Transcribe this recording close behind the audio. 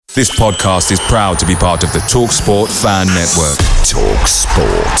This podcast is proud to be part of the TalkSport Fan Network.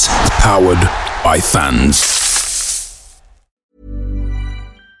 TalkSport. Powered by fans.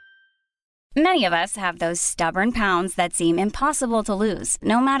 Many of us have those stubborn pounds that seem impossible to lose,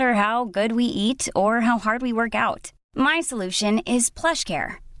 no matter how good we eat or how hard we work out. My solution is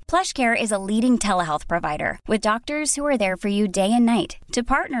PlushCare. PlushCare is a leading telehealth provider with doctors who are there for you day and night to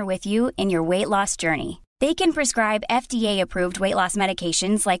partner with you in your weight loss journey. They can prescribe FDA-approved weight loss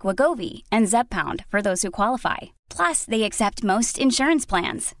medications like Wegovy and Zepbound for those who qualify. Plus, they accept most insurance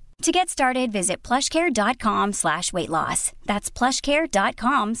plans. To get started, visit plushcare.com/weightloss. That's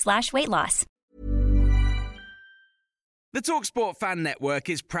plushcare.com/weightloss. The TalkSport Fan Network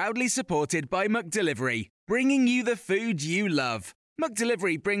is proudly supported by McDelivery, bringing you the food you love.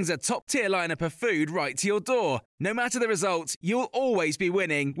 McDelivery brings a top-tier lineup of food right to your door. No matter the result, you'll always be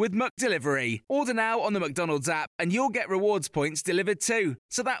winning with McDelivery. Order now on the McDonald's app and you'll get rewards points delivered too.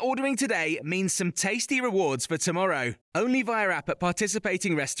 So that ordering today means some tasty rewards for tomorrow. Only via app at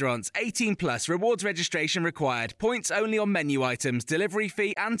participating restaurants. 18 plus. Rewards registration required. Points only on menu items. Delivery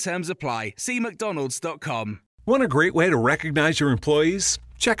fee and terms apply. See mcdonalds.com. Want a great way to recognize your employees?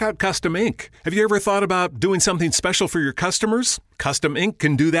 Check out Custom Ink. Have you ever thought about doing something special for your customers? Custom Ink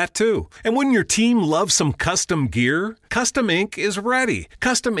can do that too. And wouldn't your team love some custom gear? Custom Ink is ready.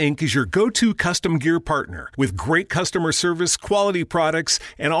 Custom Ink is your go-to custom gear partner with great customer service, quality products,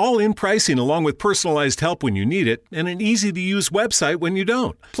 and all-in pricing along with personalized help when you need it and an easy-to-use website when you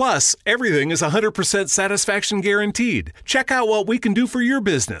don't. Plus, everything is 100% satisfaction guaranteed. Check out what we can do for your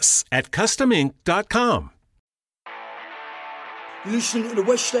business at customink.com. You're listening to the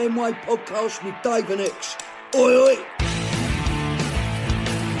West Ham Way podcast with Dave and X. Oi, oi!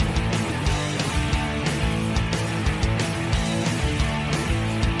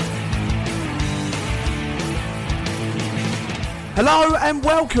 Hello and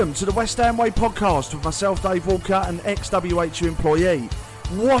welcome to the West Ham Way podcast with myself, Dave Walker, and ex-WHU employee.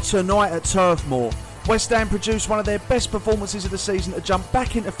 What a night at Turf Moor. West Ham produced one of their best performances of the season to jump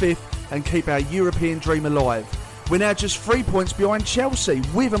back into fifth and keep our European dream alive. We're now just 3 points behind Chelsea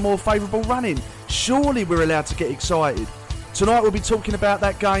with a more favourable run-in. Surely we're allowed to get excited. Tonight we'll be talking about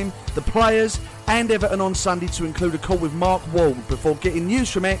that game, the players and Everton on Sunday, to include a call with Mark Wald before getting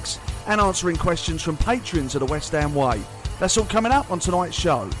news from X and answering questions from patrons of the West Ham Way. That's all coming up on tonight's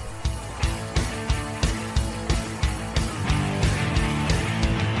show.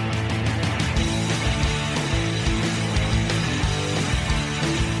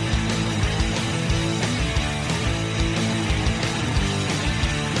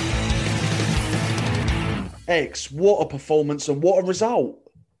 X, what a performance and what a result.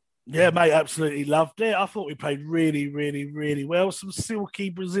 Yeah, mate, absolutely loved it. I thought we played really, really, really well. Some silky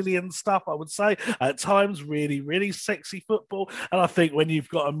Brazilian stuff, I would say. At times, really, really sexy football. And I think when you've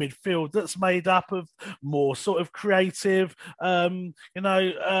got a midfield that's made up of more sort of creative, attacking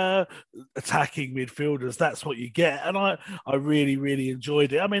midfielders, that's what you get. And I really, really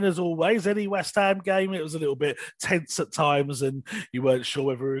enjoyed it. I mean, as always, any West Ham game, it was a little bit tense at times and you weren't sure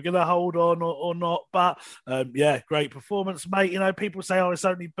whether we were going to hold on or not. But, great performance, mate. You know, people say, oh, it's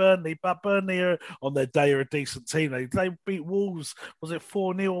only Burnley, but Burnley are, on their day, are a decent team. They beat Wolves, was it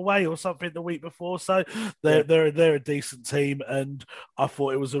 4-0 away or something the week before? So they're a decent team, and I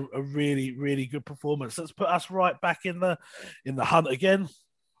thought it was a really, really good performance. Let's put us right back in the hunt again.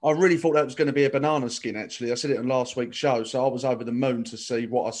 I really thought that was going to be a banana skin, actually. I said it on last week's show, so I was over the moon to see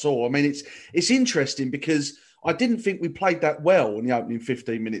what I saw. I mean, it's interesting because I didn't think we played that well in the opening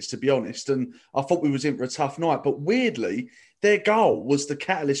 15 minutes, to be honest, and I thought we was in for a tough night. But weirdly, their goal was the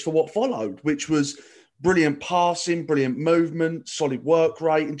catalyst for what followed, which was brilliant passing, brilliant movement, solid work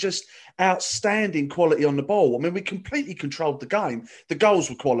rate, and just outstanding quality on the ball. I mean, we completely controlled the game. The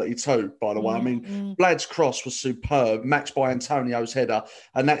goals were quality too, by the way. I mean, Blad's cross was superb, matched by Antonio's header.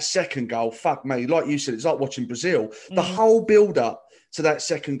 And that second goal, fuck me, like you said, it's like watching Brazil. The whole build-up to that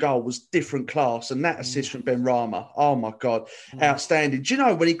second goal was different class. And that assist from Benrahma, oh my God, outstanding. Do you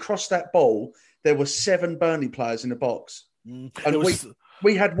know, when he crossed that ball, there were 7 Burnley players in the box. And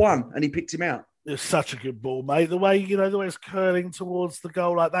we had one, and he picked him out. It's such a good ball, mate. The way it's curling towards the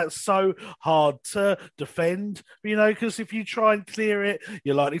goal, like that's so hard to defend, because if you try and clear it,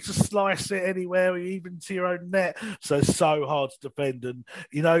 you're likely to slice it anywhere, even to your own net. So it's so hard to defend. And,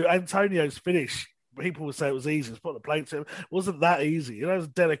 Antonio's finish, people would say it was easy to put the plate to him. It wasn't that easy. It was a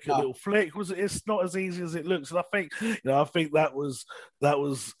delicate little flick. It's not as easy as it looks. And I think that was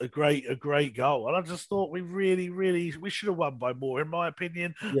a great goal. And I just thought we really, really, we should have won by more, in my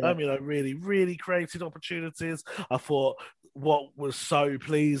opinion. Yeah. Really, really created opportunities. I thought what was so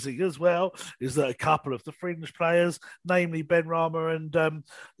pleasing as well is that a couple of the fringe players, namely Benrahma and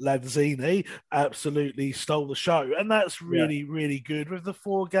Lanzini, absolutely stole the show. And that's really, really good with the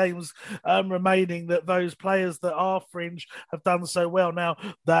 4 games remaining, that those players that are fringe have done so well. Now,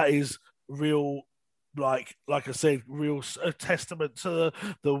 that is real, like I said, real a testament to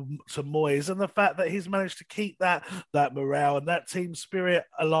to Moyes and the fact that he's managed to keep that morale and that team spirit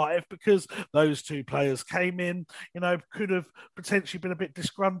alive, because those 2 players came in, could have potentially been a bit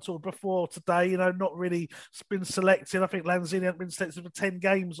disgruntled before today, not really been selected. I think Lanzini hadn't been selected for 10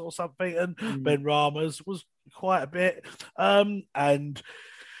 games or something, and Benrahma's was quite a bit. And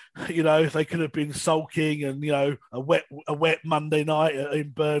they could have been sulking, and a wet Monday night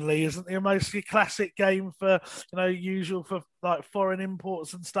in Burnley isn't mostly a classic game for usual for like foreign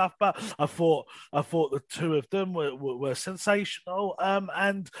imports and stuff. But I thought the 2 of them were sensational,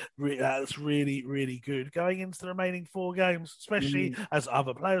 and that's really, really good going into the remaining 4 games, especially as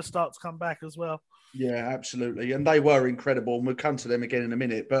other players start to come back as well. Yeah, absolutely. And they were incredible, and we'll come to them again in a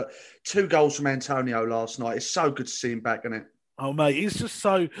minute. But 2 goals from Antonio last night. It's so good to see him back, isn't it? Oh, mate, he's just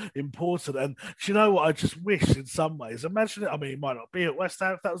so important. And do you know what? I just wish in some ways, imagine it. I mean, he might not be at West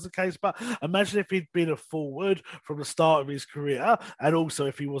Ham if that was the case, but imagine if he'd been a forward from the start of his career, and also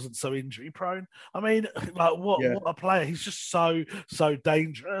if he wasn't so injury prone. I mean, like, what a player. He's just so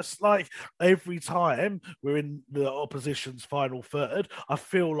dangerous. Like, every time we're in the opposition's final third, I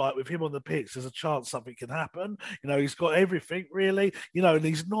feel like with him on the pitch, there's a chance something can happen. He's got everything, really, and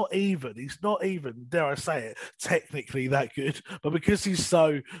he's not even, dare I say it, technically that good. But because he's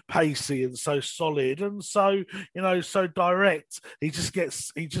so pacey and so solid and so, so direct, he just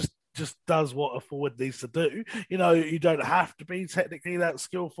does what a forward needs to do. You don't have to be technically that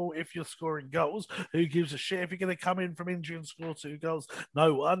skillful if you're scoring goals. Who gives a shit if you're going to come in from injury and score 2 goals?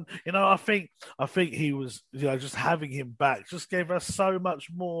 No one. I think he was, just having him back just gave us so much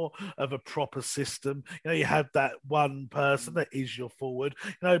more of a proper system. You had that one person that is your forward.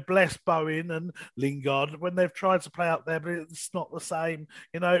 Bless Bowen and Lingard when they've tried to play up there, but it's not the same.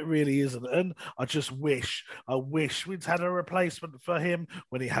 It really isn't. And I wish we'd had a replacement for him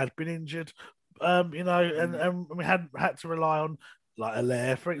when he had been injured, and we had to rely on like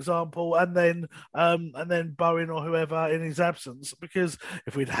Allaire, for example, and then Bowen or whoever in his absence. Because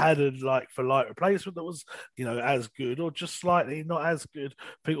if we'd had a like for light replacement that was as good or just slightly not as good, I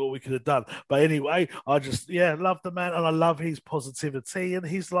think what we could have done. But anyway, I just love the man, and I love his positivity and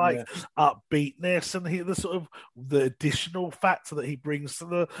his upbeatness and the sort of the additional factor that he brings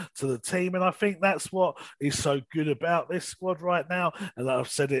to the team. And I think that's what is so good about this squad right now. And I've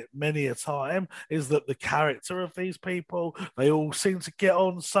said it many a time, is that the character of these people, they all seem to get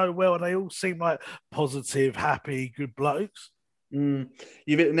on so well, and they all seem like positive, happy, good blokes. You've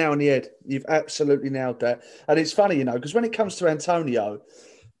hit it now on the head. You've absolutely nailed that. And it's funny, because when it comes to Antonio,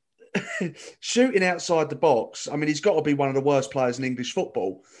 shooting outside the box, I mean, he's got to be one of the worst players in English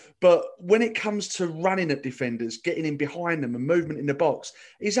football. But when it comes to running at defenders, getting in behind them and movement in the box,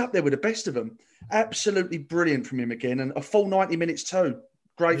 he's up there with the best of them. Absolutely brilliant from him again. And a full 90 minutes too.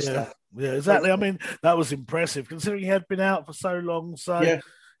 Great stuff. Yeah, exactly. I mean, that was impressive considering he had been out for so long. So,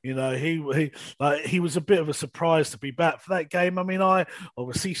 he was a bit of a surprise to be back for that game. I mean, I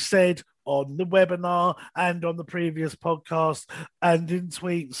obviously said on the webinar and on the previous podcast and in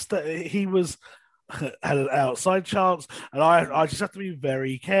tweets that he had an outside chance, and I just have to be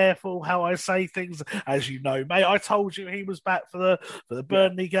very careful how I say things, as you know, mate. I told you he was back for the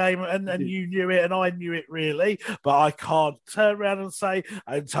Burnley game, and you knew it, and I knew it really, but I can't turn around and say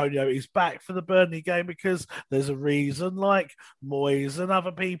Antonio is back for the Burnley game, because there's a reason, like Moyes and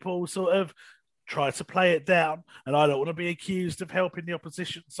other people sort of try to play it down, and I don't want to be accused of helping the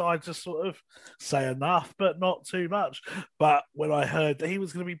opposition side to sort of say enough but not too much. But when I heard that he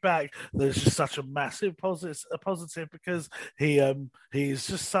was going to be back, there's just such a massive positive, because he's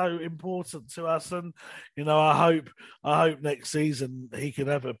just so important to us. And I hope next season he can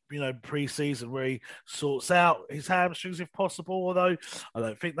have a pre-season where he sorts out his hamstrings if possible, although I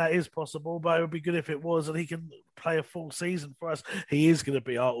don't think that is possible, but it would be good if it was, and he can play a full season for us. He is going to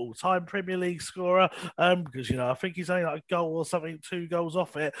be our all-time Premier League scorer, because I think he's only like a goal or something, 2 goals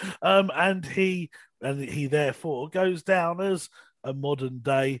off it, and he therefore goes down as a modern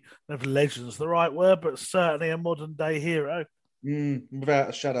day, if legend's the right word, but certainly a modern day hero. Without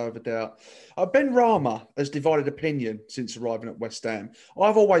a shadow of a doubt. Ben Rama has divided opinion since arriving at West Ham.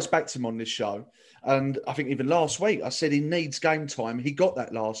 I've always backed him on this show. And I think even last week I said he needs game time. He got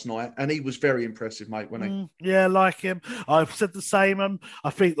that last night and he was very impressive, mate, wasn't he? Yeah, like him. I've said the same.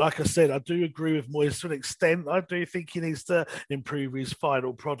 I think, like I said, I do agree with Moyes to an extent. I do think he needs to improve his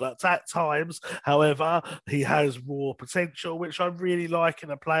final product at times. However, he has raw potential, which I really like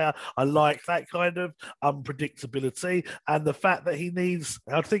in a player. I like that kind of unpredictability and the fact that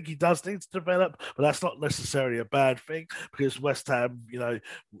I think he does need to develop, but that's not necessarily a bad thing because West Ham,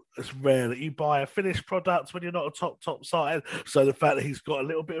 it's rare that you buy a finished product when you're not a top side. So the fact that he's got a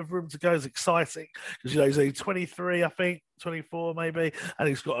little bit of room to go is exciting because, he's only 23, I think, 24 maybe, and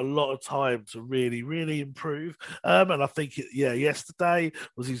he's got a lot of time to really, really improve. And I think, yesterday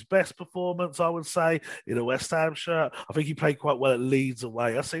was his best performance, I would say, in a West Ham shirt. I think he played quite well at Leeds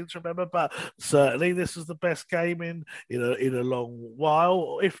away, I seem to remember, but certainly this was the best game in a long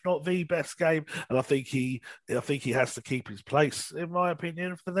while, if not the best game. And I think he has to keep his place, in my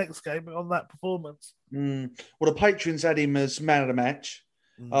opinion, for the next game on that performance. Well, the patrons had him as man of the match.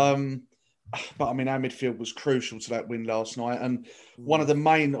 But I mean, our midfield was crucial to that win last night. And one of the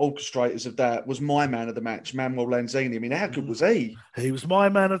main orchestrators of that was my man of the match, Manuel Lanzini. I mean, how good was he? He was my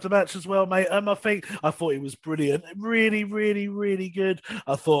man of the match as well, mate. I thought he was brilliant. Really, really, really good.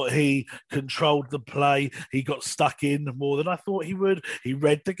 I thought he controlled the play. He got stuck in more than I thought he would. He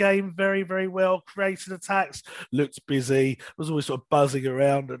read the game very, very well, created attacks, looked busy, was always sort of buzzing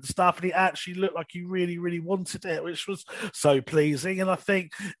around and stuff. And he actually looked like he really, really wanted it, which was so pleasing. And I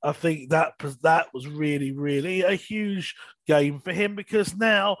think that was really, really a huge game for him because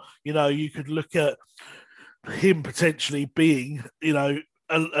now, you could look at him potentially being,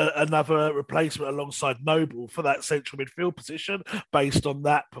 another replacement alongside Noble for that central midfield position based on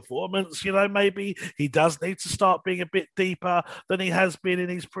that performance. Maybe he does need to start being a bit deeper than he has been in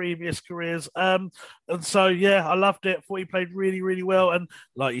his previous careers. And so, I loved it. Thought he played really, really well. And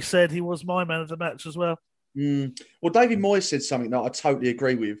like you said, he was my man of the match as well. Well, David Moyes said something that I totally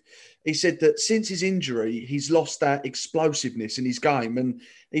agree with. He said that since his injury, he's lost that explosiveness in his game and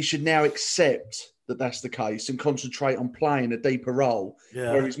he should now accept that that's the case and concentrate on playing a deeper role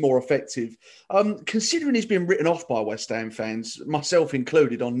where he's more effective. Considering he's been written off by West Ham fans, myself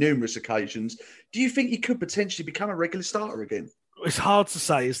included, on numerous occasions, do you think he could potentially become a regular starter again? It's hard to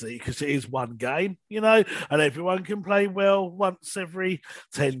say, isn't it? Because it is one game, and everyone can play well once every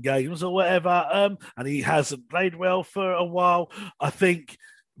 10 games or whatever. And he hasn't played well for a while. I think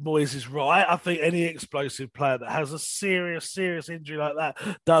Moyes is right. I think any explosive player that has a serious injury like that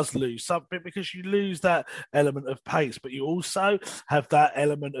does lose something because you lose that element of pace, but you also have that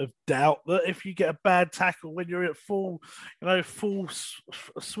element of doubt that if you get a bad tackle when you're at full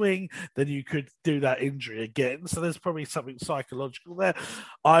swing, then you could do that injury again. So there's probably something psychological there.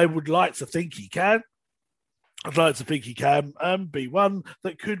 I would like to think he can. I'd like to think he can be one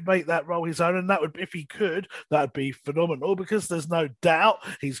that could make that role his own. And that would, if he could, that would be phenomenal because there's no doubt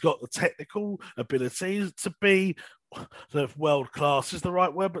he's got the technical abilities to be, if world class is the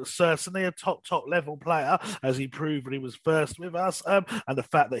right word, but certainly a top level player, as he proved when he was first with us. And the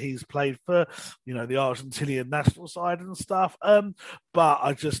fact that he's played for, the Argentinian national side and stuff. But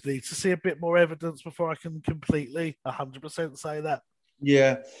I just need to see a bit more evidence before I can completely 100% say that.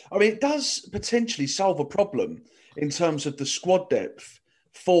 Yeah. I mean, it does potentially solve a problem in terms of the squad depth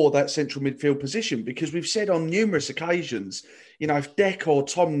for that central midfield position, because we've said on numerous occasions, if Deck or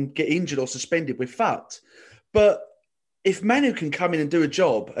Tom get injured or suspended, we're fucked. But if Manu can come in and do a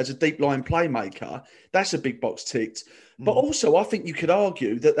job as a deep line playmaker, that's a big box ticked. But also, I think you could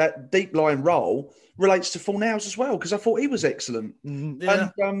argue that deep line role relates to Fornals as well, because I thought he was excellent. Yeah.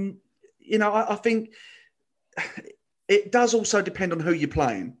 And, I think it does also depend on who you're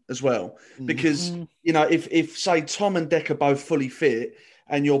playing as well. Because, if say Tom and Deck are both fully fit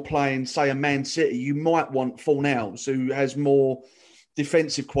and you're playing, say, a Man City, you might want Fornals, who has more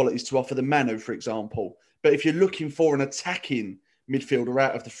defensive qualities to offer than Manu, for example. But if you're looking for an attacking midfielder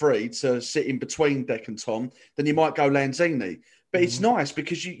out of the three to sit in between Deck and Tom, then you might go Lanzini. But it's nice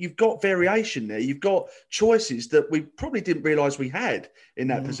because you've got variation there. You've got choices that we probably didn't realise we had in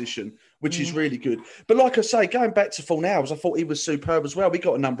that position, which is really good. But like I say, going back to Fornals, I thought he was superb as well. We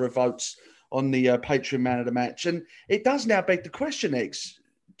got a number of votes on the Patreon Man of the Match. And it does now beg the question, X,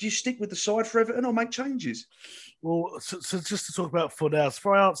 do you stick with the side for Everton or make changes? Well, so just to talk about Fornals,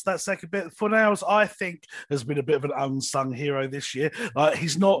 before I answer that second bit, Fornals, I think, has been a bit of an unsung hero this year.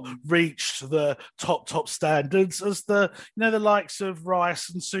 He's not reached the top standards as the likes of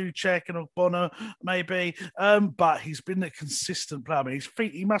Rice and Souček and Ogbonna, maybe. But he's been a consistent player. I mean,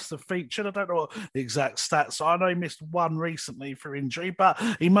 he must have featured. I don't know what the exact stats are. I know he missed one recently for injury, but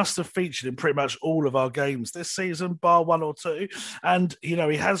he must have featured in pretty much all of our games this season, bar one or two. And he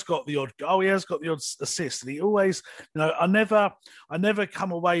has got the odd goal, he has got the odd assist, and he always. I never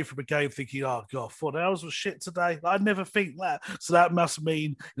come away from a game thinking, oh God, Fornals was shit today. I never think that. So that must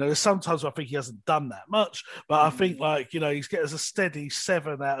mean, sometimes I think he hasn't done that much, but I think he's getting us a steady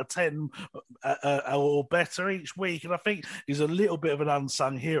 7 out of 10 or better each week. And I think he's a little bit of an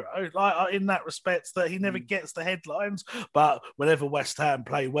unsung hero, in that respect that he never gets the headlines, but whenever West Ham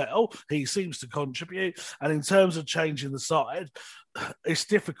play well, he seems to contribute. And in terms of changing the side, it's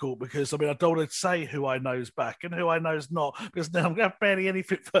difficult because I don't want to say who I know's back and who I know's not, because now I'm going to have barely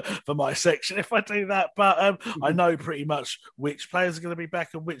anything for my section if I do that. But I know pretty much which players are going to be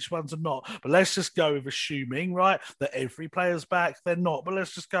back and which ones are not. But let's just go with assuming, right, that every player's back. They're not, but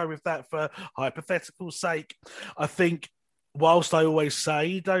let's just go with that for hypothetical sake. I think, whilst I always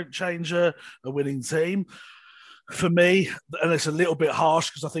say don't change a winning team, for me, and it's a little bit harsh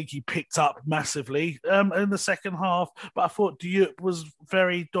because I think he picked up massively in the second half, but I thought Diop was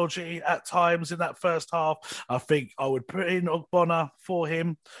very dodgy at times in that first half. I think I would put in Ogbonna for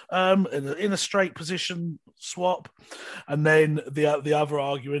him in a straight position swap. And then the other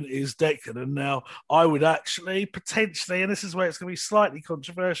argument is Declan. And now I would actually potentially, and this is where it's going to be slightly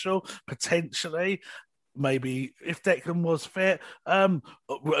controversial, potentially, maybe if Declan was fit,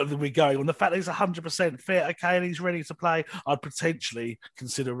 we're going on the fact that he's 100% fit, okay, and he's ready to play. I'd potentially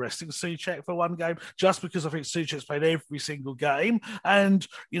consider resting Souček for one game, just because I think Souček's played every single game, and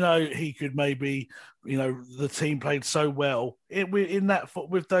he could maybe, the team played so well in that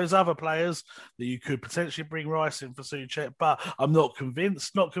with those other players that you could potentially bring Rice in for Souček, but I'm not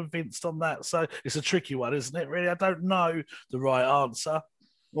convinced on that. So it's a tricky one, isn't it? Really, I don't know the right answer.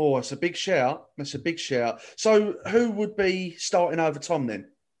 Oh, it's a big shout. That's a big shout. So who would be starting over Tom then?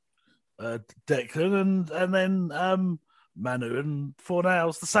 Declan and then Manu and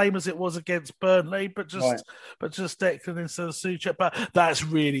Fornals, the same as it was against Burnley, but just Declan instead of Souček. But that's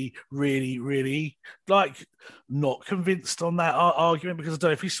really, really, really not convinced on that argument, because I don't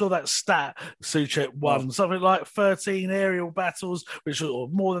know if you saw that stat. Souček won something like 13 aerial battles, or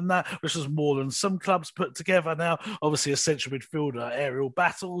more than that, which was more than some clubs put together. Now, obviously, a central midfielder, aerial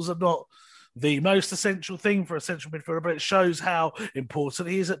battles are not the most essential thing for a central midfielder, but it shows how important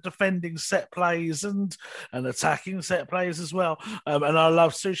he is at defending set plays and attacking set plays as well. And I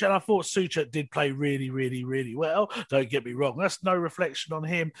love Souček. And I thought Souček did play really, really, really well. Don't get me wrong. That's no reflection on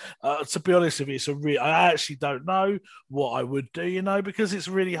him. To be honest with you, I actually don't know what I would do, because it's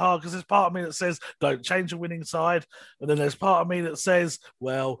really hard, because there's part of me that says, don't change a winning side. And then there's part of me that says,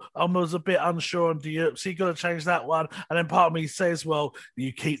 well, I was a bit unsure on Diop, so you've got to change that one. And then part of me says, well,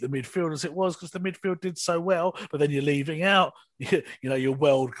 you keep the midfield as it was, because the midfield did so well, but then you're leaving out your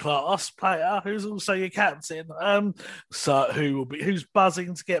world-class player who's also your captain, so who's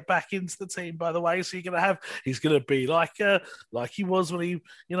buzzing to get back into the team, by the way. So he's gonna be like he was when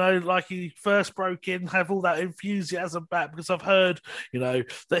he like he first broke in, have all that enthusiasm back, because I've heard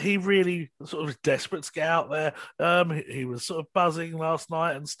that he really sort of desperate to get out there. He was sort of buzzing last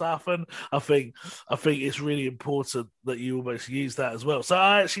night and stuff, and I think it's really important that you almost use that as well. So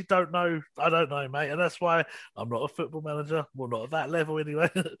I actually don't know, mate, and that's why I'm not a football manager. Well, not at that level anyway.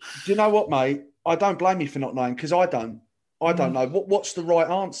 Do you know what, mate? I don't blame you for not knowing, because I don't know what's the right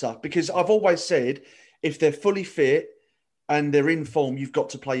answer, because I've always said if they're fully fit and they're in form, you've got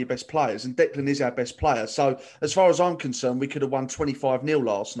to play your best players, and Declan is our best player. So as far as I'm concerned, we could have won 25-0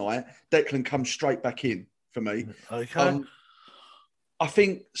 last night. Declan comes straight back in for me. Okay. I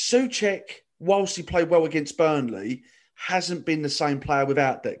think Souček, whilst he played well against Burnley, hasn't been the same player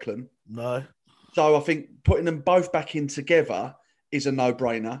without Declan. No. So I think putting them both back in together is a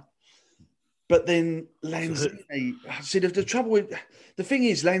no-brainer. But then Lanzini, see, the thing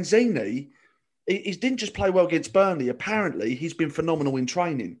is, Lanzini, he didn't just play well against Burnley. Apparently, he's been phenomenal in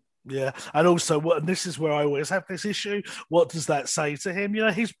training. Yeah, and also, and this is where I always have this issue. What does that say to him?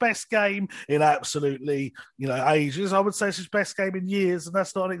 His best game in absolutely, ages. I would say it's his best game in years, and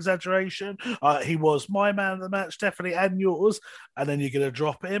that's not an exaggeration. He was my man of the match, definitely, and yours. And then you're going to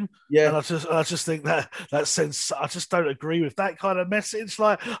drop him. Yeah. And I just think that sense. I just don't agree with that kind of message.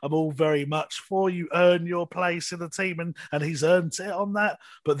 Like, I'm all very much for you earn your place in the team, and he's earned it on that.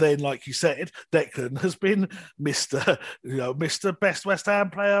 But then, like you said, Declan has been Mr. Best West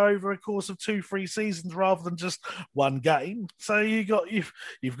Ham player over a course of 2-3 seasons rather than just one game. So you've got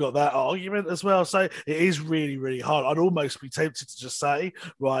that argument as well. So it is really, really hard. I'd almost be tempted to just say,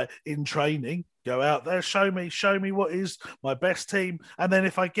 right, in training, go out there, show me what is my best team. And then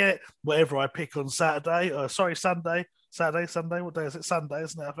if I get whatever I pick on Sunday. What day is it? Sunday,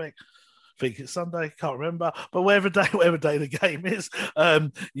 isn't it? I think it's Sunday, can't remember, but whatever day the game is,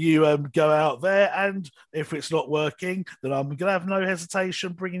 you go out there, and if it's not working, then I'm gonna have no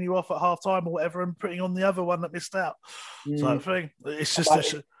hesitation bringing you off at half time or whatever and putting on the other one that missed out. Type thing. It's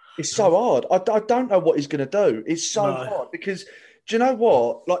just it's so hard. I don't know what he's gonna do. It's so hard because do you know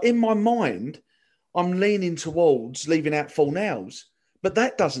what? Like, in my mind, I'm leaning towards leaving out Fornals, but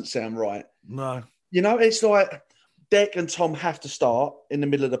that doesn't sound right. No, it's like Deck and Tom have to start in the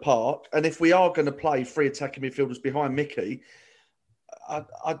middle of the park. And if we are going to play 3 attacking midfielders behind Mickey, I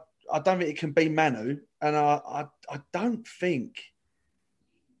don't think it can be Manu. And I don't think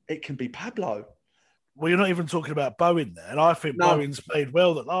it can be Pablo. Well, you're not even talking about Bowen there. And I think Bowen's played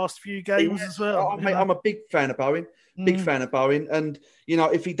well the last few games as well. I'm a big fan of Bowen. Big fan of Bowen. And,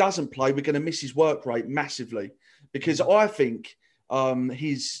 if he doesn't play, we're going to miss his work rate massively. Because I think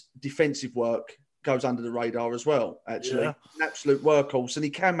his defensive work goes under the radar as well, actually. Yeah. An absolute workhorse, and he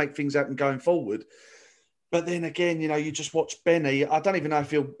can make things happen going forward. But then again, you just watch Benny. I don't even know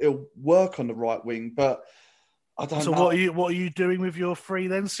if he'll work on the right wing, but I don't know. So what are you doing with your 3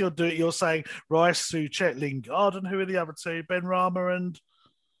 then? So you're saying Rice, Souček, Lingard, and who are the other 2? Benrahma and...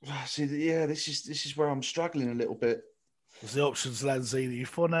 See, yeah, this is where I'm struggling a little bit. Was the options Lanzini,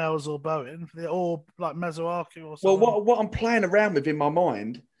 Fornals or Bowen? Or like Masuaku or something? Well, what I'm playing around with in my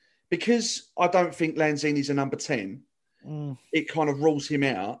mind, because I don't think Lanzini's a number 10, it kind of rules him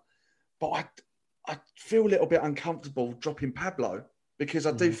out. But I feel a little bit uncomfortable dropping Pablo because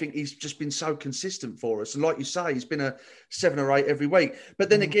I do think he's just been so consistent for us. And like you say, he's been a 7 or 8 every week. But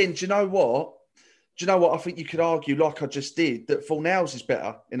then again, do you know what? I think you could argue, like I just did, that Fornals is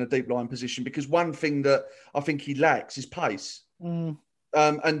better in a deep line position because one thing that I think he lacks is pace. And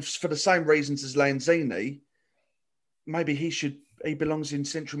for the same reasons as Lanzini, maybe he belongs in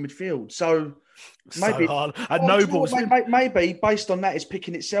central midfield. So maybe hard. And Noble's maybe based on that is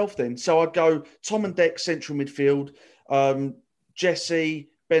picking itself then. So I'd go Tom and Deck central midfield,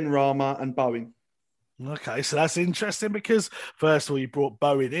 Jesse, Benrahma and Bowen. Okay, so that's interesting because first of all, you brought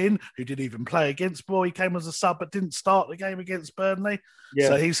Bowen in, who didn't even play against Boy. He came as a sub, but didn't start the game against Burnley. Yeah.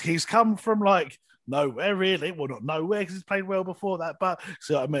 So he's come from like nowhere really. Well, not nowhere because he's played well before that, but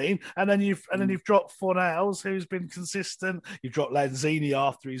see what I mean. And then you've dropped Fornals, who's been consistent. You've dropped Lanzini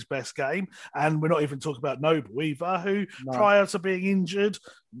after his best game, and we're not even talking about Noble either, who prior to being injured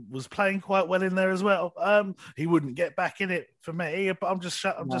was playing quite well in there as well. He wouldn't get back in it for me, but I'm just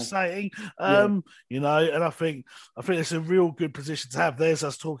saying, and I think it's a real good position to have. There's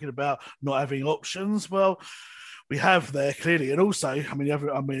us talking about not having options. Well, we have there clearly, and also,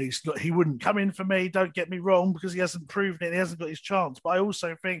 he wouldn't come in for me. Don't get me wrong, because he hasn't proven it. He hasn't got his chance. But I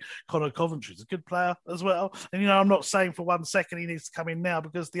also think Conor Coventry's a good player as well. And I'm not saying for 1 second he needs to come in now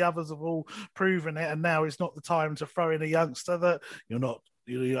because the others have all proven it, and now is not the time to throw in a youngster that you're not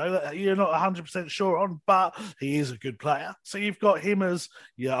 100% sure on, but he is a good player. So you've got him as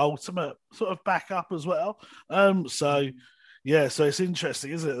your ultimate sort of backup as well. So it's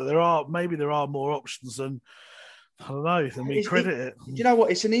interesting, isn't it? There are more options than. I don't know, then we credit it. You know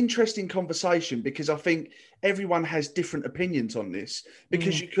what? It's an interesting conversation because I think everyone has different opinions on this.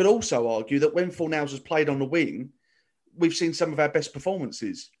 Because you could also argue that when Fornals has played on the wing, we've seen some of our best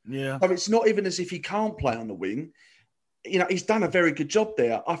performances. Yeah. So it's not even as if he can't play on the wing. He's done a very good job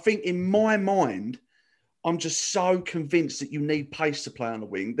there. I think in my mind, I'm just so convinced that you need pace to play on the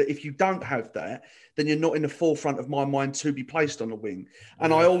wing, that if you don't have that, then you're not in the forefront of my mind to be placed on the wing.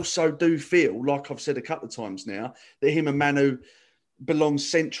 And I also do feel, like I've said a couple of times now, that him and Manu belong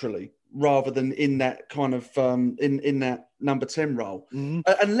centrally rather than in that kind of in that number 10 role.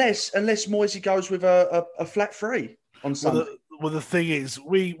 Unless Moisey goes with a flat 3 on Sunday. Well, the thing is,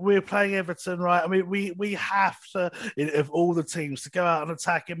 we're playing Everton, right? I mean, we have to, of all the teams, to go out and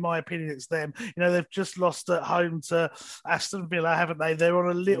attack. In my opinion, it's them. They've just lost at home to Aston Villa, haven't they? They're on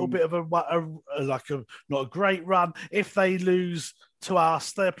a little bit of a not a great run. If they lose to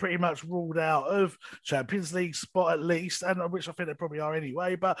us, they're pretty much ruled out of Champions League spot at least, and which I think they probably are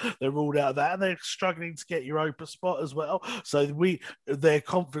anyway, but they're ruled out of that, and they're struggling to get Europa spot as well. So their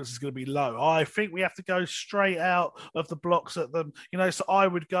confidence is going to be low. I think we have to go straight out of the blocks at them. So I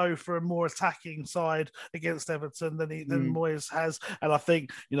would go for a more attacking side against Everton than Moyes has. And I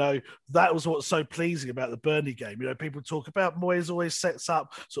think, that was what's so pleasing about the Burnley game. People talk about Moyes always sets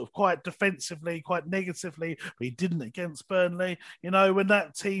up sort of quite defensively, quite negatively, but he didn't against Burnley. When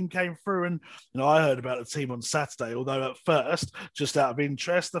that team came through, and I heard about the team on Saturday, although at first, just out of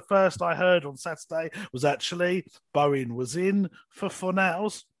interest, the first I heard on Saturday was actually Bowen was in for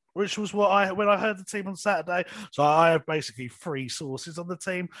Fornals, which was when I heard the team on Saturday. So I have basically 3 sources on the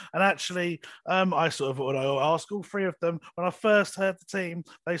team. And actually, I sort of want to ask all 3 of them. When I first heard the team,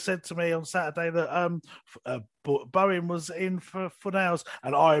 they said to me on Saturday that Bowen was in for Fornals.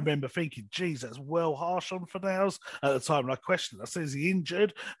 And I remember thinking, geez, that's well harsh on Fornals at the time. And I questioned it. I said, is he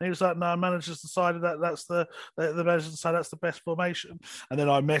injured? And he was like, no, manager's decided that's the manager decided that's the best formation. And then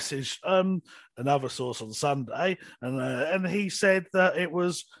I messaged another source on Sunday, and he said that it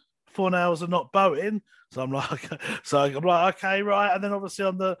was Fornals and not Bowen. So I'm like, okay, right. And then obviously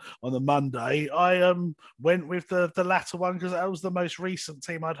on the Monday, I went with the latter one because that was the most recent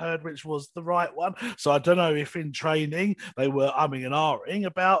team I'd heard, which was the right one. So I don't know if in training they were umming and ahhing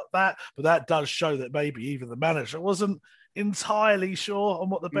about that, but that does show that maybe even the manager wasn't entirely sure on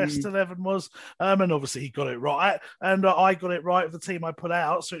what the best 11 was, and obviously he got it right, and I got it right with the team I put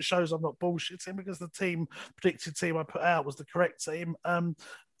out, so it shows I'm not bullshitting because the predicted team I put out was the correct team, and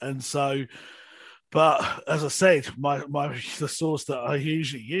so. But as I said, the source that I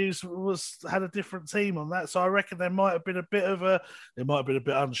usually use had a different team on that, so I reckon they might have been a bit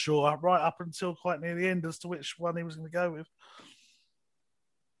unsure right up until quite near the end as to which one he was going to go with.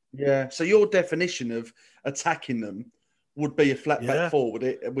 Yeah. So your definition of attacking them would be a flat back four, would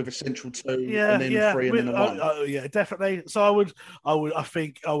it, with a central 2 and then 3 and then a 1? Yeah, definitely. So I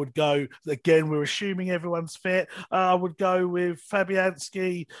think I would go again. We're assuming everyone's fit. I would go with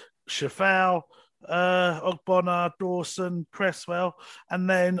Fabianski, Schafau, Ogbonna, Dawson, Cresswell, and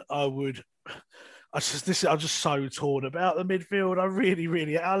then I'm just so torn about the midfield. I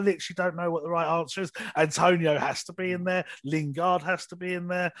literally don't know what the right answer is. Antonio has to be in there. Lingard has to be in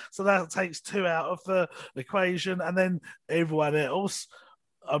there. So that takes 2 out of the equation. And then everyone else,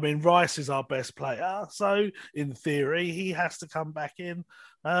 I mean, Rice is our best player. So in theory, he has to come back in.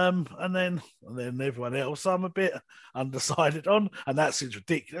 And then everyone else I'm a bit undecided on. And that seems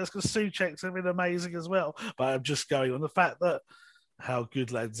ridiculous because Souček's been amazing as well. But I'm just going on the fact that how good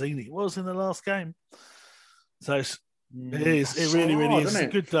Lanzini was in the last game. So it really is a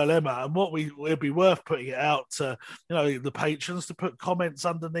good dilemma. And it'd be worth putting it out to, the patrons to put comments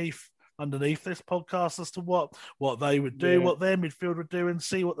underneath this podcast as to what they would do, what their midfield would do, and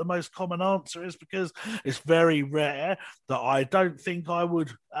see what the most common answer is, because it's very rare that I don't think I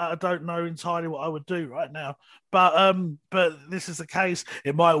would. I don't know entirely what I would do right now, but this is the case.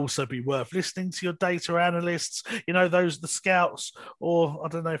 It might also be worth listening to your data analysts, the scouts, or I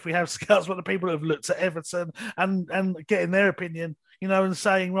don't know if we have scouts, but the people who have looked at Everton and getting their opinion, and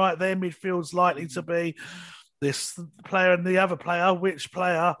saying, right, their midfield's likely to be this player and the other player, which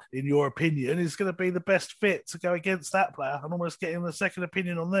player, in your opinion, is going to be the best fit to go against that player, and almost getting the second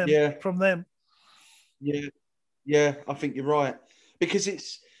opinion on them from them. Yeah, I think you're right, because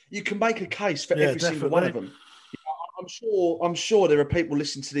you can make a case for every single one of them. I'm sure there are people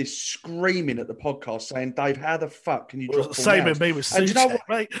listening to this screaming at the podcast saying, "Dave, how the fuck can you drop?" Same with me with Souček,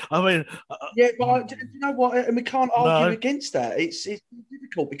 mate. I mean, but you know what? And we can't argue against that. It's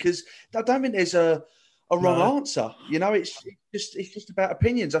difficult because I don't think there's a wrong answer. It's just about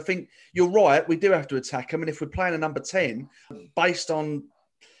opinions. I think you're right. We do have to attack them, and if we're playing a number 10, based on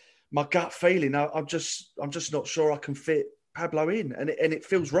my gut feeling, I'm just not sure I can fit Pablo in, and it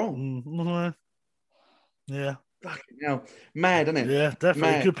feels wrong. Mm-hmm. Yeah. Fucking hell. Mad, isn't it? Yeah,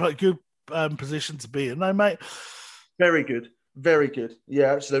 definitely. Mad. Good position to be in, no, mate. Very good. Very good.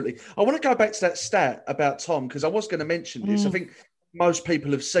 Yeah, absolutely. I want to go back to that stat about Tom, because I was going to mention this. I think most people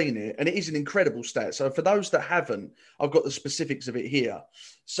have seen it, and it is an incredible stat. So for those that haven't, I've got the specifics of it here.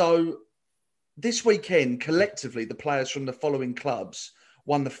 So this weekend, collectively, the players from the following clubs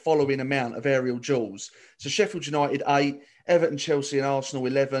won the following amount of aerial duels. So Sheffield United 8, Everton, Chelsea and Arsenal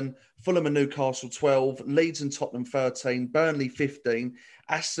 11, Fulham and Newcastle 12, Leeds and Tottenham 13, Burnley 15,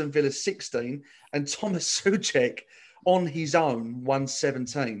 Aston Villa 16, and Thomas Souček on his own won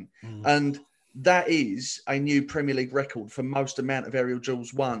 17. And that is a new Premier League record for most amount of aerial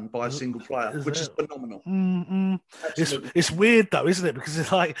duels won by a single player, which is phenomenal. It's weird though, isn't it? Because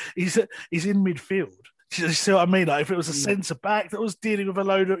it's like he's in midfield. Do you see what I mean? Like if it was a centre back that was dealing with a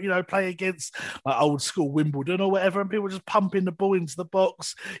load of, play against like old school Wimbledon or whatever, and people just pumping the ball into the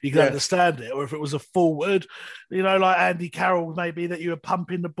box, you can understand it. Or if it was a forward, like Andy Carroll, maybe that you were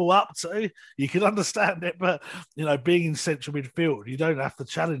pumping the ball up to, you can understand it. But being in central midfield, you don't have to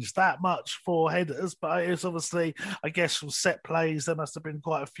challenge that much for headers. But it's obviously, I guess, from set plays, there must have been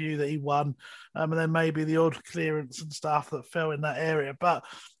quite a few that he won, and then maybe the odd clearance and stuff that fell in that area. But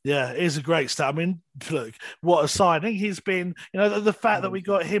yeah, it is a great start. I mean, look, what a signing he's been. The fact that we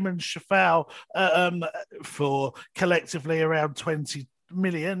got him and Shafal for collectively around 20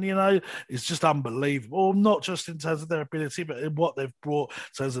 million, is just unbelievable. Not just in terms of their ability, but in what they've brought in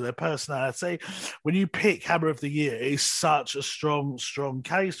terms of their personality. When you pick Hammer of the Year, it's such a strong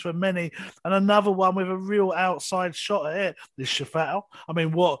case for many. And another one with a real outside shot at it is Shafal. I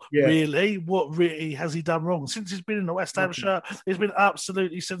mean, what really has he done wrong? Since he's been in the West Ham shirt, he's been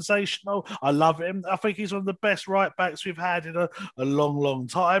absolutely sensational. I love him. I think he's one of the best right backs we've had in a long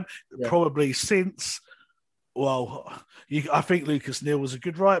time, probably since. Well, I think Lucas Neal was a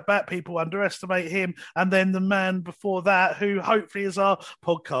good right back. People underestimate him. And then the man before that, who hopefully is our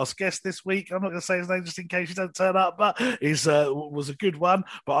podcast guest this week, I'm not going to say his name just in case you don't turn up, but was a good one.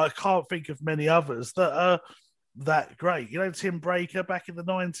 But I can't think of many others that are that great. Tim Breaker back in the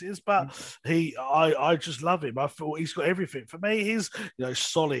 90s, but I just love him. I thought he's got everything for me. He's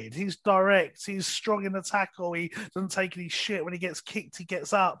solid, he's direct, he's strong in the tackle, he doesn't take any shit. When he gets kicked, he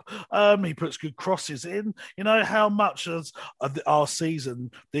gets up, he puts good crosses in. How much has our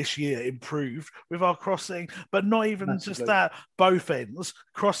season this year improved with our crossing, but not even just that, both ends,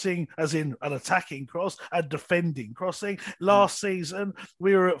 crossing as in an attacking cross and defending crossing. Last season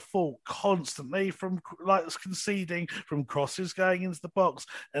we were at fault constantly from conceding from crosses going into the box,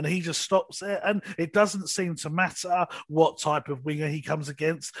 and he just stops it. And it doesn't seem to matter what type of winger he comes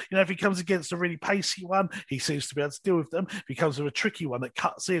against. If he comes against a really pacey one, he seems to be able to deal with them. If he comes with a tricky one that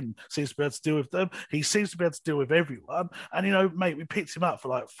cuts in, seems to be able to deal with them. He seems to be able to deal with everyone. And mate, we picked him up for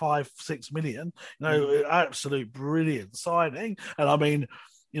like 5-6 million. Absolute brilliant signing. And I mean,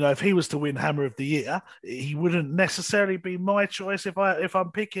 if he was to win Hammer of the Year, he wouldn't necessarily be my choice if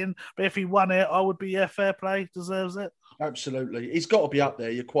I'm picking. But if he won it, I would be fair play, deserves it. Absolutely, he's got to be up there.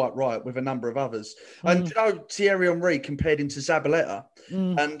 You're quite right, with a number of others. And Thierry Henry compared him to Zabaleta,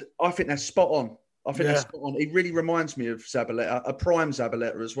 and I think that's spot on. That's spot on. He really reminds me of Zabaleta, a prime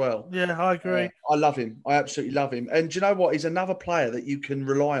Zabaleta as well. Yeah, I agree. I love him. I absolutely love him. And do you know what? He's another player that you can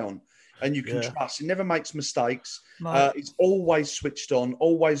rely on and you can trust. He never makes mistakes. No. He's always switched on,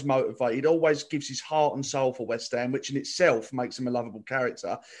 always motivated, always gives his heart and soul for West Ham, which in itself makes him a lovable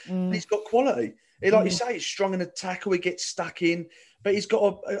character. And he's got quality. Like you say, he's strong in the tackle. He gets stuck in, but he's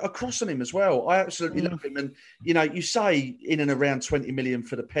got a cross on him as well. I absolutely love him. And, you say in and around 20 million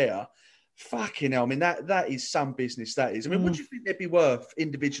for the pair. Fucking hell. I mean, that is some business, that is. I mean, what do you think they'd be worth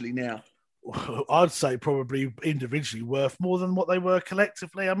individually now? I'd say probably individually worth more than what they were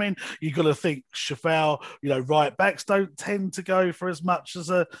collectively. I mean, you've got to think Shafal, right backs don't tend to go for as much as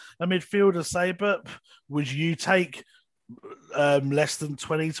a midfielder, say, but would you take less than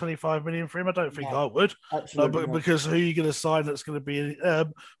 20-25 million for him? I don't think I would. Absolutely because who are you going to sign that's going to be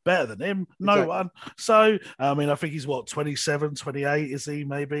better than him? No one. So, I mean, I think he's 27, 28, is he,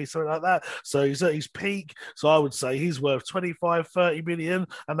 maybe something like that. So he's at his peak. So I would say he's worth 25, 30 million,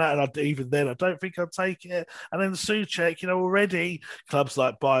 even then I don't think I'd take it. And then Souček, already clubs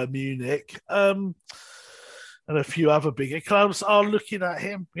like Bayern Munich and a few other bigger clubs are looking at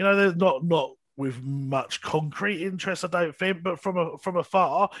him. They're not with much concrete interest, I don't think, but from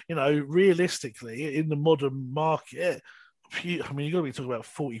afar, realistically, in the modern market, you've got to be talking about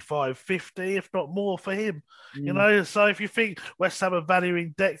 45, 50, if not more for him. So if you think West Ham are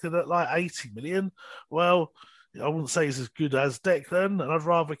valuing Declan at like 80 million, well, I wouldn't say he's as good as Declan, and I'd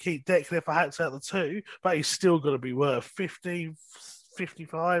rather keep Declan if I had to out the two, but he's still got to be worth 50,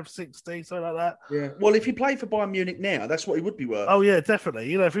 55, 60, something like that. Yeah. Well, if he played for Bayern Munich now, that's what he would be worth. Oh, yeah,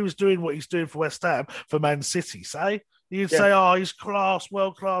 definitely. If he was doing what he's doing for West Ham, for Man City, say, you'd say, oh, he's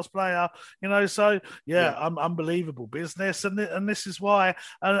world-class player. Unbelievable business. And this is why,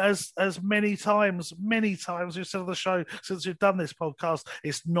 as many times we've said on the show since we've done this podcast,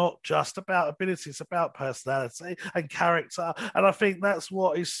 it's not just about ability, it's about personality and character. And I think that's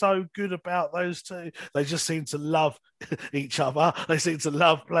what is so good about those two. They just seem to love each other. They seem to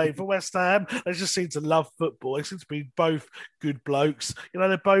love playing for West Ham. They just seem to love football. They seem to be both good blokes.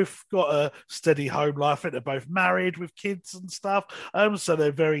 They've both got a steady home life. I think they're both married with kids and stuff. So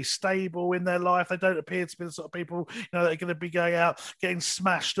they're very stable in their life. They don't appear to be the sort of people, that are going to be going out, getting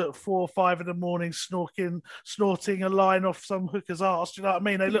smashed at 4 or 5 in the morning, snorting a line off some hooker's arse. Do you know what I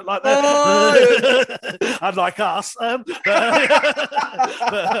mean? They look like they're unlike us. I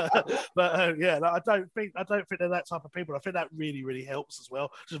don't think they're that type of people. I think that really, really helps as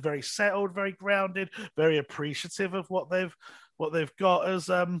well. Just very settled, very grounded, very appreciative of what they've got as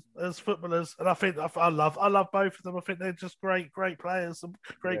footballers. And I think I love both of them. I think they're just great players and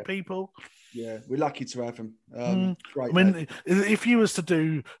great people. Yeah, we're lucky to have them. Great. I mean, if you was to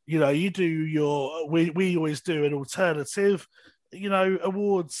do, you do your, we always do an alternative,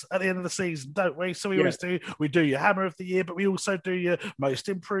 awards at the end of the season, don't we? So we always do your Hammer of the Year, but we also do your Most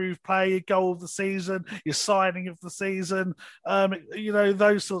Improved Player, your Goal of the Season, your Signing of the Season,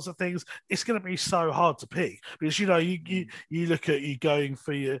 those sorts of things. It's going to be so hard to pick because, you look at you going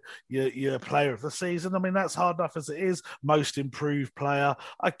for your Player of the Season. I mean, that's hard enough as it is. Most Improved Player,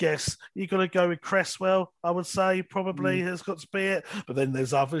 I guess you got to go with Cresswell, I would say, probably has got to be it. But then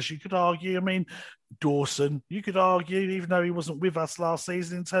there's others you could argue. I mean, Dawson, you could argue, even though he wasn't with us last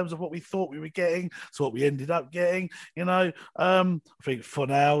season, in terms of what we thought we were getting to what we ended up getting. I think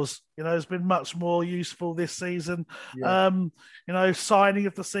Fornals, has been much more useful this season. Signing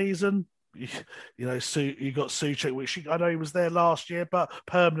of the season, you got Souček, which I know he was there last year, but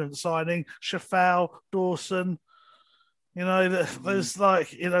permanent signing, Shafal, Dawson. There's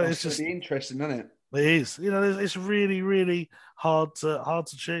it's just interesting, isn't it? It is. It's really, really hard to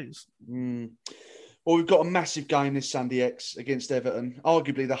choose. Well, we've got a massive game this Sunday against Everton.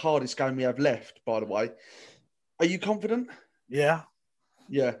 Arguably the hardest game we have left, by the way. Are you confident? Yeah.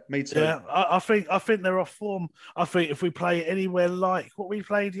 Yeah, me too. Yeah, I think they're off form. I think if we play anywhere like what we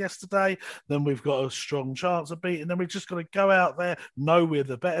played yesterday, then we've got a strong chance of beating them. We've just got to go out there, know we're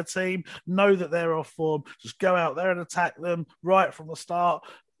the better team, know that they're off form, just go out there and attack them right from the start.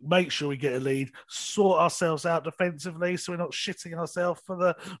 Make sure we get a lead, sort ourselves out defensively so we're not shitting ourselves for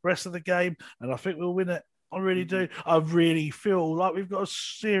the rest of the game. And I think we'll win it. I really do. I really feel like we've got a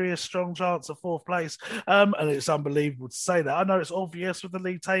serious, strong chance of 4th place. And it's unbelievable to say that. I know it's obvious with the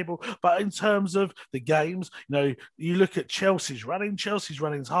league table, but in terms of the games, you look at Chelsea's running. Chelsea's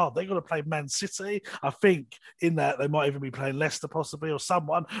running's hard. They've got to play Man City. I think in that they might even be playing Leicester possibly or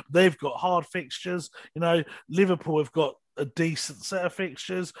someone. They've got hard fixtures. Liverpool have got a decent set of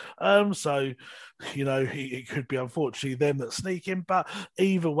fixtures. It could be unfortunately them that sneak in, but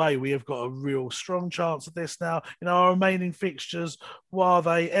either way, we have got a real strong chance of this now. Our remaining fixtures, what are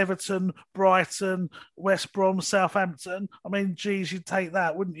they? Everton, Brighton, West Brom, Southampton. I mean, geez, you'd take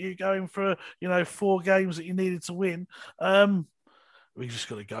that, wouldn't you? Going for, 4 games that you needed to win. We just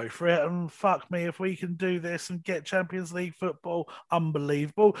got to go for it, and fuck me if we can do this and get Champions League football,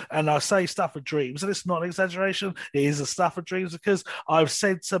 unbelievable. And I say stuff of dreams, and it's not an exaggeration. It is a stuff of dreams because I've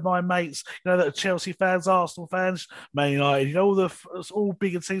said to my mates, that are Chelsea fans, Arsenal fans, Man United, all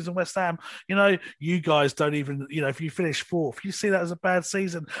bigger teams than West Ham. You guys don't even, if you finish 4th, you see that as a bad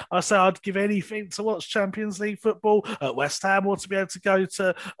season. I say I'd give anything to watch Champions League football at West Ham or to be able to go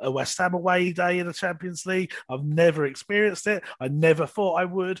to a West Ham away day in the Champions League. I've never experienced it. I never thought I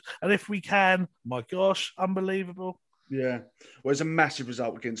would, and if we can, my gosh, unbelievable. Yeah, well, it's a massive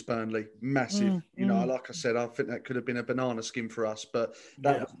result against Burnley. Massive. Like I said, I think that could have been a banana skin for us, but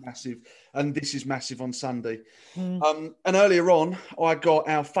that was massive. And this is massive on Sunday. And earlier on, I got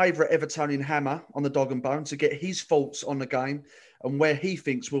our favourite Evertonian Hammer on the Dog and Bone to get his thoughts on the game and where he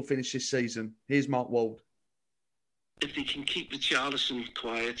thinks we'll finish this season. Here's Mark Wald. If they can keep Richarlison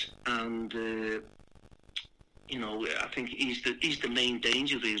quiet and... I think he's the main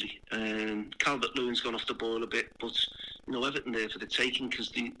danger, really. Calvert-Lewin's gone off the ball a bit, but Everton there for the taking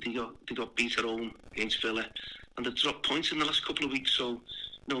because they got beat at home against Villa, and they've dropped points in the last couple of weeks. So,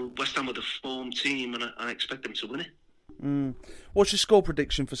 West Ham are the form team, and I expect them to win it. What's your score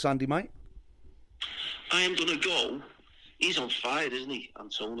prediction for Sunday, mate? I am going to go. He's on fire, isn't he,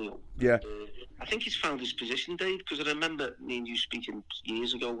 Antonio? Yeah. I think he's found his position, Dave, because I remember me and you speaking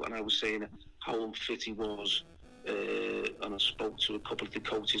years ago, and I was saying how unfit he was. And I spoke to a couple of the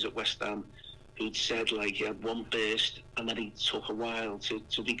coaches at West Ham who'd said he had one burst and then he took a while to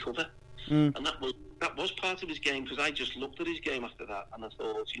recover. And that was part of his game, because I just looked at his game after that and I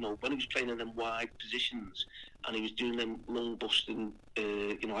thought, when he was playing in them wide positions and he was doing them long busting,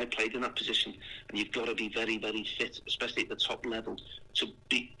 I played in that position, and you've got to be very, very fit, especially at the top level, to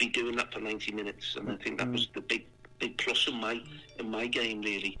be doing that for 90 minutes. And I think that was the big plus in my game,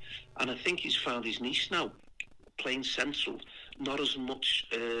 really. And I think he's found his niche now. playing central, not as much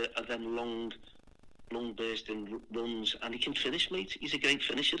of them long bursting runs, and he can finish, mate. He's a great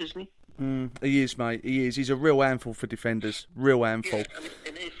finisher, isn't he? He is, mate. He is. He's a real handful for defenders. Real handful.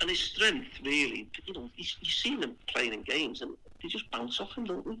 Yeah, and his strength, really, you've seen him playing in games, and they just bounce off him,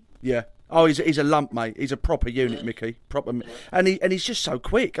 don't they? Yeah. Oh, he's a lump, mate. He's a proper unit, Mickey. Proper, and he's just so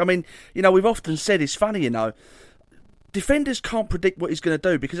quick. I mean, we've often said it's funny, defenders can't predict what he's going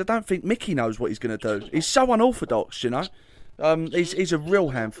to do because I don't think Mickey knows what he's going to do. He's so unorthodox, He's a real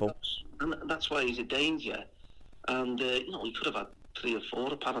handful. And that's why he's a danger. And, he could have had 3 or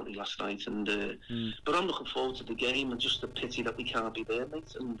 4 apparently last night. And but I'm looking forward to the game, and just a pity that we can't be there,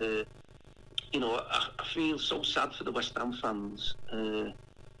 mate. And, I feel so sad for the West Ham fans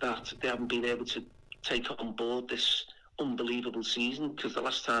that they haven't been able to take on board this unbelievable season, because the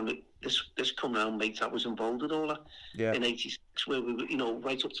last time this come round, mate, I was involved with all that in '86, where we were,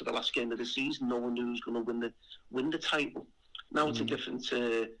 right up to the last game of the season, no one knew who was going to win the title. Now it's a different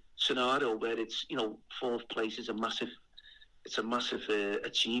scenario where it's 4th place is a massive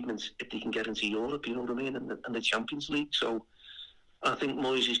achievement if they can get into Europe, you know what I mean, and the Champions League. So I think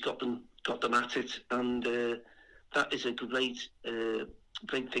Moyes got them at it, and that is a great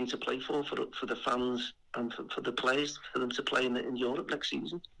thing to play for the fans and for the players, for them to play in Europe next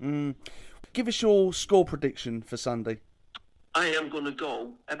season. Give us your score prediction for Sunday. I am going to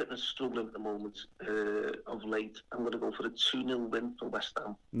go, Everton's struggling at the moment of late, I'm going to go for a 2-0 win for West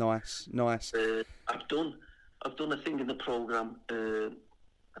Ham. Nice. I've done a thing in the programme,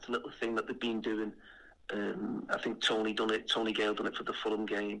 it's a little thing that they've been doing. I think Tony Gale done it for the Fulham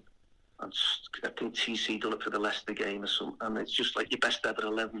game, and I think TC done it for the Leicester game or something, and it's just like your best ever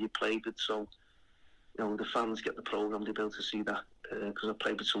 11 you played with, so the fans get the programme, they'll be able to see that, because I've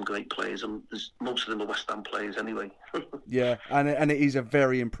played with some great players, and most of them are West Ham players anyway. Yeah, and it is a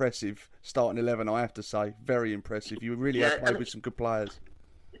very impressive starting 11, I have to say. Very impressive. You have played with some good players.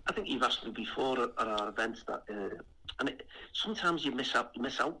 I think you've asked me before at our events that, sometimes you miss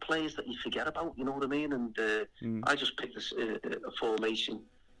out players that you forget about, you know what I mean? And I just picked a formation,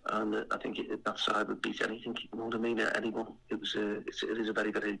 and I think that side would beat anything, you know what I mean? Anyone. It is a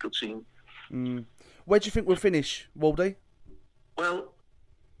very, very good team. Where do you think we'll finish, Waldy? Well,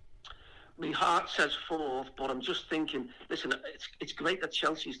 my heart says 4th, but I'm just thinking, listen, it's great that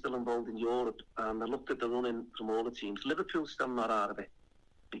Chelsea's still involved in Europe, and I looked at the running from all the teams. Liverpool's still not out of it,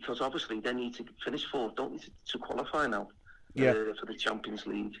 because obviously they need to finish 4th, don't they, to qualify now for the Champions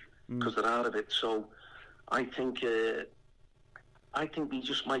League, because they're out of it. So I think we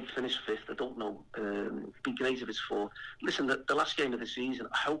just might finish 5th. I don't know. It'd be great if it's 4th. Listen, the last game of the season,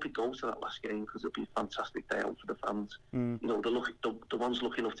 I hope it goes to that last game, because it'll be a fantastic day out for the fans. The ones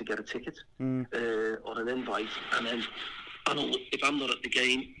lucky enough to get a ticket or an invite. And then, I know if I'm not at the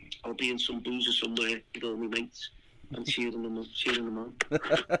game, I'll be in some boozer somewhere with all my mates and cheering them on.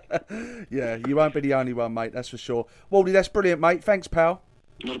 Yeah, you won't be the only one, mate, that's for sure. Waldy, that's brilliant, mate. Thanks, pal.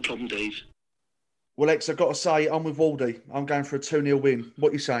 Not a problem, Dave. Well, Lex, I've got to say, I'm with Waldy. I'm going for a 2-0 win. What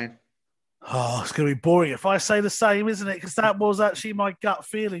are you saying? Oh, it's going to be boring if I say the same, isn't it? Because that was actually my gut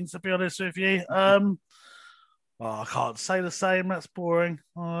feeling, to be honest with you. I can't say the same. That's boring.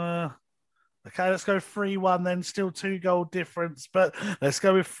 Okay, let's go 3-1 then. Still 2-goal difference, but let's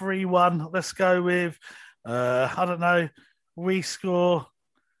go with 3-1. Let's go with, I don't know, we score.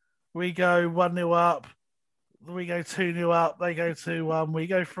 We go 1-0 up. We go 2-0 up. They go 2-1. We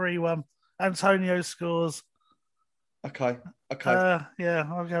go 3-1. Antonio scores. Okay. Yeah,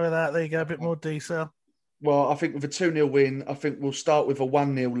 I'll go with that. There you go, a bit more detail. Well, I think with a 2-0 win, I think we'll start with a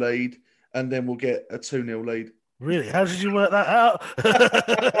 1-0 lead, and then we'll get a 2-0 lead. Really? How did you work that out?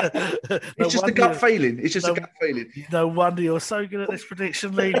 It's just a gut feeling. It's just a gut feeling. No wonder you're so good at this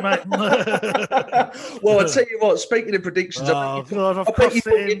prediction league, mate. Well, I'll tell you what, speaking of predictions, I bet you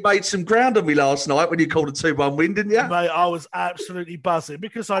thought you made some ground on me last night when you called a 2-1 win, didn't you? Mate, I was absolutely buzzing,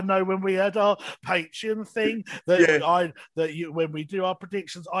 because I know when we had our Patreon thing, that when we do our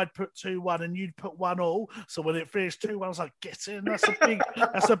predictions, I'd put 2-1 and you'd put 1-1. So when it finished 2-1, I was like, get in.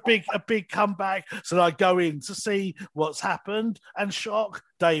 That's a big comeback. So I go in to see what's happened, and shock,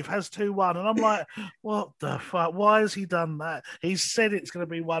 Dave has 2-1, and I'm like, what the fuck? Why has he done that? He said it's going to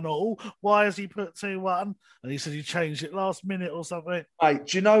be 1-1. Why has he put 2-1? And he said he changed it last minute or something. Mate,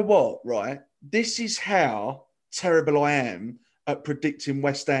 do you know what? Right, this is how terrible I am at predicting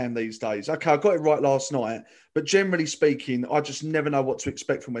West Ham these days. Okay, I got it right last night, but generally speaking, I just never know what to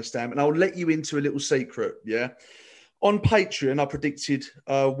expect from West Ham, and I'll let you into a little secret. Yeah, on Patreon, I predicted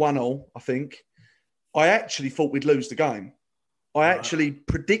 1-1. I think. I actually thought we'd lose the game. I actually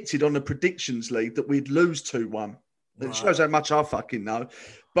predicted on the predictions league that we'd lose 2-1. It shows how much I fucking know.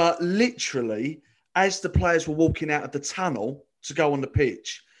 But literally, as the players were walking out of the tunnel to go on the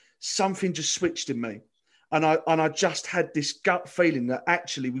pitch, something just switched in me. And I just had this gut feeling that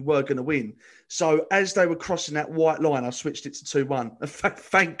actually we were going to win. So as they were crossing that white line, I switched it to 2-1. In fact,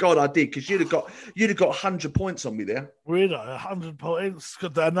 thank God I did, because you'd have got 100 points on me there. Really, 100 points,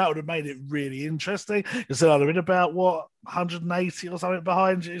 and that would have made it really interesting. Because then I'd have been about 180 or something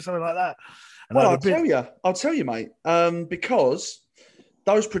behind you, something like that. And well, I'll tell you, mate, because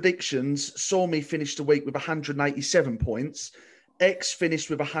those predictions saw me finish the week with 187 points. X finished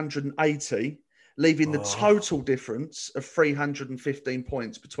with 180. Leaving the total difference of 315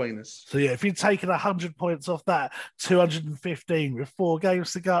 points between us. So, yeah, if you'd taken 100 points off that, 215 with 4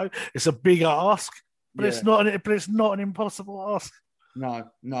 games to go, it's a big ask, but it's not an impossible ask. No.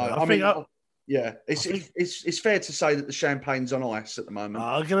 It's fair to say that the champagne's on ice at the moment.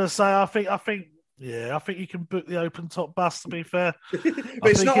 I'm going to say, I think you can book the open top bus, to be fair. But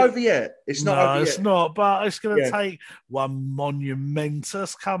it's not over yet. It's not, but it's going to take one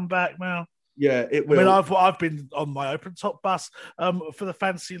monumentous comeback now. Yeah, it will. I mean, I've been on my open top bus for the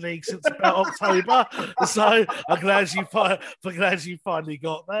fantasy league since about October, so I'm glad you finally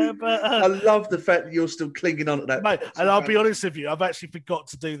got there. But I love the fact that you're still clinging on to that, mate. And I'll be honest with you, I've actually forgot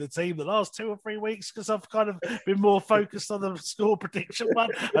to do the team the last 2 or 3 weeks because I've kind of been more focused on the score prediction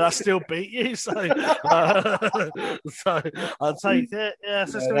one, and I still beat you. So, so I'll take it. Yeah,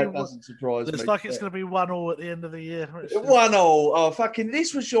 so that doesn't surprise me. It's like it's going to be 1-1 at the end of the year. 1-1. Oh, fucking!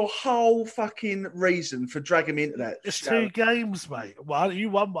 This was your whole fucking reason for dragging me into that. It's 2 games, mate. Well, you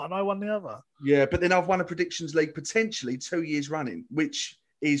won one, I won the other. Yeah, but then I've won a predictions league potentially 2 years running, which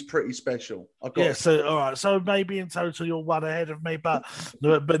is pretty special. So all right, so maybe in total you're 1 ahead of me, but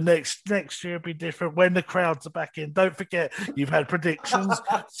next year will be different when the crowds are back in. Don't forget you've had predictions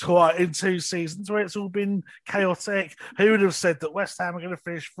in 2 seasons where it's all been chaotic. Who would have said that West Ham are going to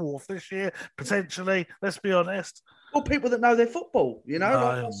finish 4th this year? Potentially, let's be honest. Well, people that know their football, you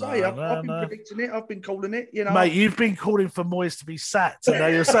know, I've been predicting it, I've been calling it, you know. Mate, you've been calling for Moyes to be sacked. I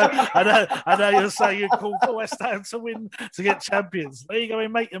know you're saying you called for West Ham to win, to get champions. There you go,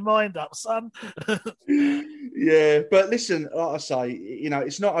 make your mind up, son. Yeah, but listen, like I say, you know,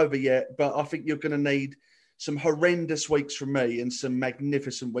 it's not over yet, but I think you're going to need some horrendous weeks from me and some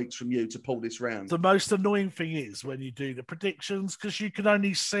magnificent weeks from you to pull this round. The most annoying thing is when you do the predictions, because you can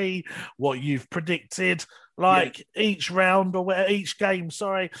only see what you've predicted, each round or each game,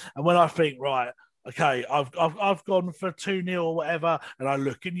 and when I think, right, okay, I've gone for 2-0 or whatever, and I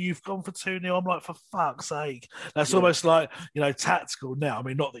look and you've gone for 2-0. I'm like, for fuck's sake. That's almost like, you know, tactical now. I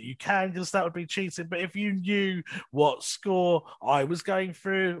mean, not that you can, because that would be cheating, but if you knew what score I was going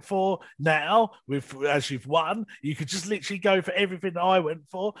through for now, as you've won, you could just literally go for everything that I went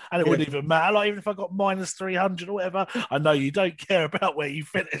for, and it wouldn't even matter. Like, even if I got minus 300 or whatever, I know you don't care about where you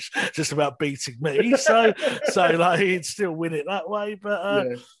finish, just about beating me. So like, you'd still win it that way, but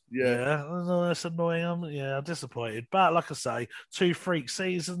yeah, that's annoying. I'm disappointed. But like I say, 2 freak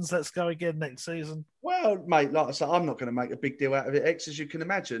seasons. Let's go again next season. Well, mate, like I say, I'm not going to make a big deal out of it, X, as you can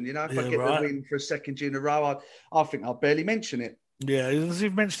imagine. You know, if I get the win for a second year in a row, I think I'll barely mention it. Yeah, as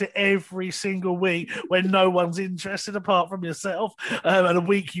you've mentioned it every single week when no one's interested apart from yourself. And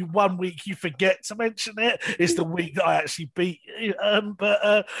one week you forget to mention it. It's the week that I actually beat you.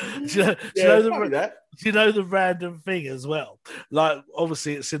 Do you know the random thing as well? Like,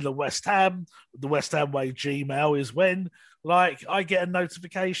 obviously, it's in the West Ham way Gmail is when, like, I get a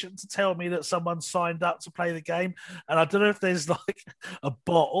notification to tell me that someone signed up to play the game. And I don't know if there's like a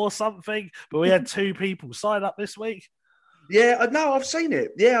bot or something, but we had 2 people sign up this week. Yeah, no, I've seen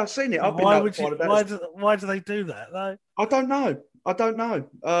it. Yeah, I've seen it. Why do they do that, though? I don't know.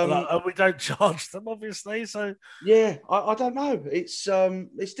 We don't charge them, obviously. So yeah, I don't know. It's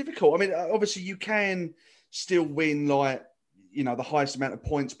difficult. I mean, obviously, you can still win, like, you know, the highest amount of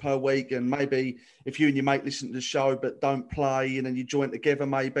points per week, and maybe if you and your mate listen to the show but don't play, and then you join together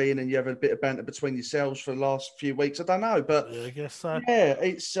maybe, and then you have a bit of banter between yourselves for the last few weeks. I don't know, but yeah, I guess so. Yeah,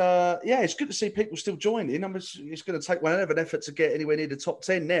 it's good to see people still joining. It's going to take one hell of an effort to get anywhere near the top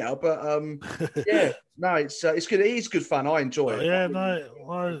 10 now, but yeah, no, it's good. It is good fun. I enjoy it.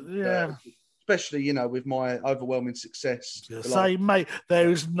 Yeah, especially, you know, with my overwhelming success. Say, mate, there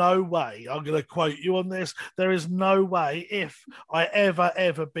is no way, I'm going to quote you on this, there is no way if I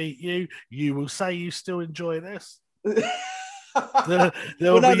ever beat you, you will say you still enjoy this. The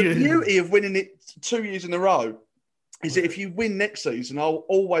beauty of winning it 2 years in a row is that if you win next season, I'll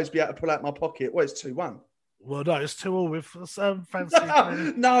always be able to pull out my pocket. Well, it's 2-1. Well, no, it's 2-2 with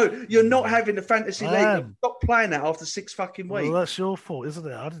fantasy. No, you're not having the fantasy league. Stop playing that after 6 fucking weeks. Well, that's your fault, isn't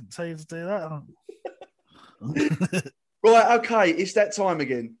it? I didn't tell you to do that. Right, okay, it's that time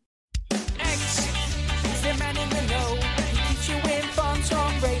again. X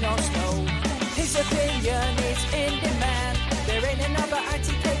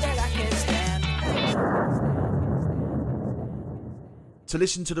To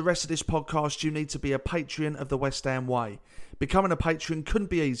listen to the rest of this podcast, you need to be a patron of the West Ham Way. Becoming a patron couldn't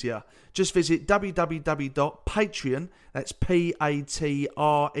be easier. Just visit www.patreon, that's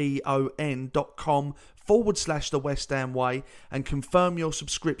patreon.com/the West Ham Way, and confirm your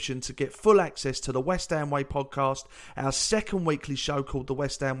subscription to get full access to the West Ham Way podcast, our second weekly show called the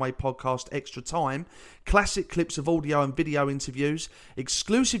West Ham Way Podcast Extra Time, classic clips of audio and video interviews,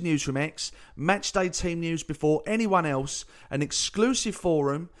 exclusive news from X, matchday team news before anyone else, an exclusive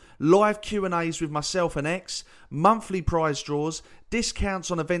forum, live Q&As with myself and X, monthly prize draws, discounts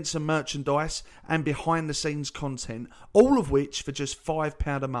on events and merchandise, and behind-the-scenes content, all of which for just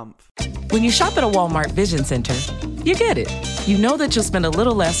 £5 a month. When you shop at a Walmart Vision Center, you get it. You know that you'll spend a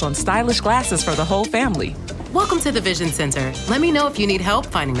little less on stylish glasses for the whole family. Welcome to the Vision Center. Let me know if you need help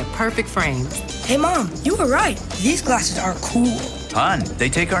finding the perfect frames. Hey, Mom, you were right. These glasses are cool. Hon, they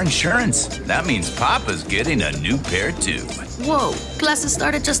take our insurance. That means Papa's getting a new pair, too. Whoa, glasses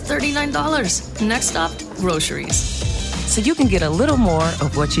start at just $39. Next stop, groceries. So you can get a little more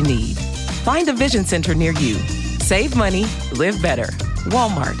of what you need. Find a Vision Center near you. Save money, live better.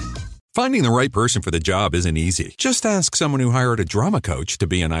 Walmart. Finding the right person for the job isn't easy. Just ask someone who hired a drama coach to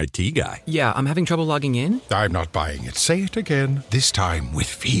be an IT guy. Yeah, I'm having trouble logging in. I'm not buying it. Say it again, this time with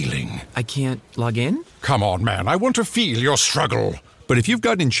feeling. I can't log in? Come on, man. I want to feel your struggle. But if you've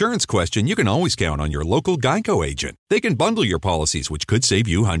got an insurance question, you can always count on your local Geico agent. They can bundle your policies, which could save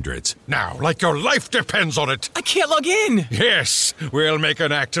you hundreds. Now, like your life depends on it. I can't log in. Yes, we'll make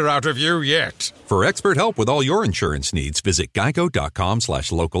an actor out of you yet. For expert help with all your insurance needs, visit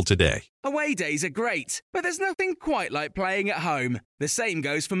geico.com/local today. Away days are great, but there's nothing quite like playing at home. The same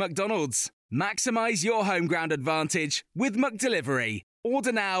goes for McDonald's. Maximise your home ground advantage with McDelivery.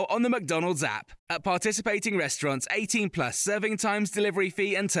 Order now on the McDonald's app. At participating restaurants, 18 plus, serving times, delivery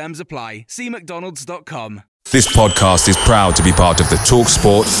fee and terms apply. See mcdonalds.com. This podcast is proud to be part of the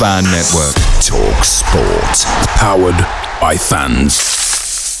TalkSport Fan Network. TalkSport. Powered by fans.